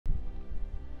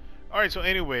All right. So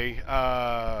anyway,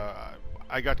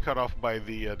 I got cut off by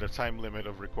the time limit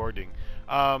of recording.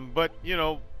 But you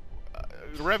know,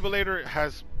 Revelator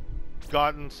has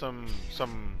gotten some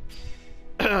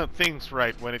things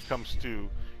right when it comes to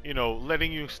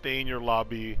letting you stay in your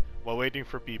lobby while waiting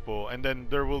for people, and then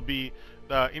there will be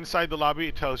inside the lobby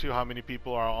it tells you how many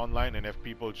people are online, and if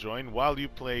people join while you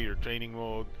play your training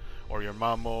mode or your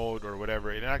mom mode or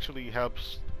whatever, it actually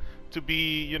helps to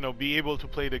be able to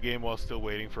play the game while still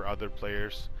waiting for other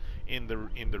players in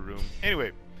the room.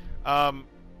 Anyway, um,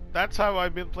 that's how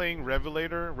I've been playing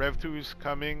Revelator. Rev 2 is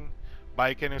coming,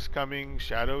 Baiken is coming,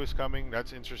 Shadow is coming.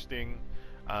 That's interesting.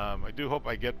 I do hope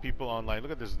I get people online.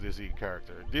 Look at this Dizzy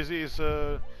character. Dizzy is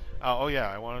oh yeah,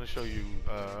 I wanted to show you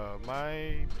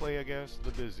my play against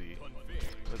the Dizzy.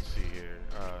 Let's see here.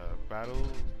 Battle.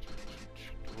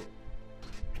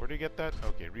 Where do you get that?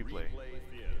 Okay, replay.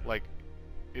 Like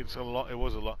it's a lot. It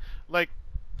was a lot. Like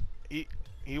he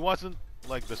he wasn't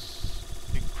like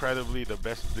incredibly the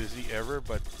best Dizzy ever,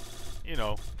 but you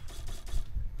know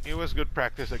it was good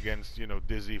practice against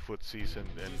Dizzy footsies and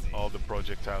all the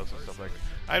projectiles and stuff like that.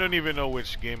 I don't even know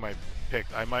which game I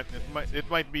picked. It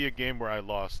might be a game where I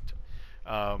lost.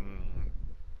 Um,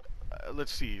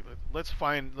 let's see. Let's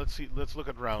see. Let's look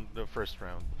at the first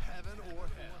round.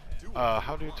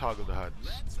 How do you toggle the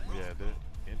HUDs? Yeah.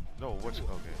 No. What's okay?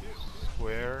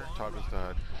 Square toggles the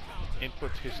HUD.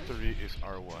 Input history is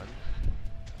R1.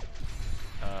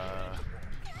 Uh,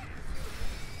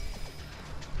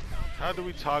 How do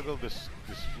we toggle this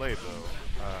display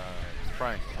though?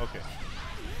 Triangle. Okay.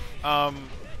 Um,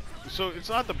 so it's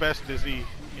not the best Dizzy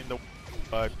in the,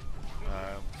 but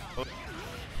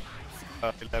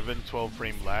 11, 12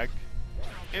 frame lag.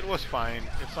 It was fine.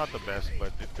 It's not the best,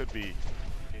 but it could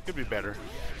be better.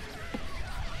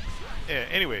 Yeah.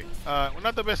 Anyway,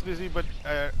 not the best Dizzy, but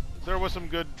there was some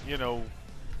good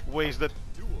ways that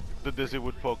the Dizzy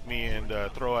would poke me and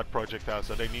throw out projectiles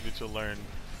that I needed to learn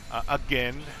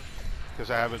again, because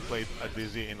I haven't played a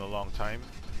Dizzy in a long time.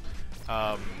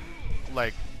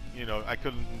 Like, I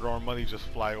couldn't normally just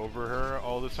fly over her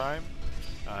all the time.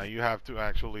 You have to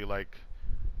actually like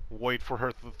wait for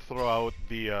her to throw out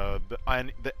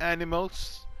the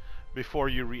animals before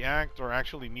you react, or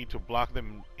actually need to block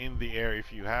them in the air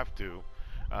if you have to,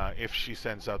 if she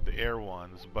sends out the air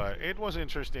ones. But it was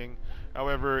interesting.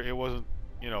 However, it wasn't,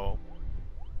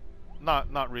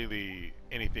 not really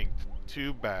anything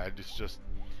too bad. It's just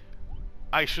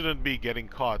I shouldn't be getting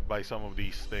caught by some of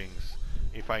these things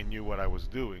if I knew what I was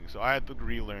doing. So I had to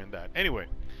relearn that. Anyway,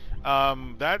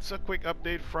 that's a quick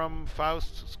update from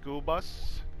Faust School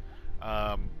Bus.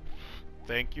 Um,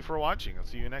 Thank you for watching. I'll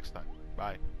see you next time.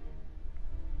 Bye.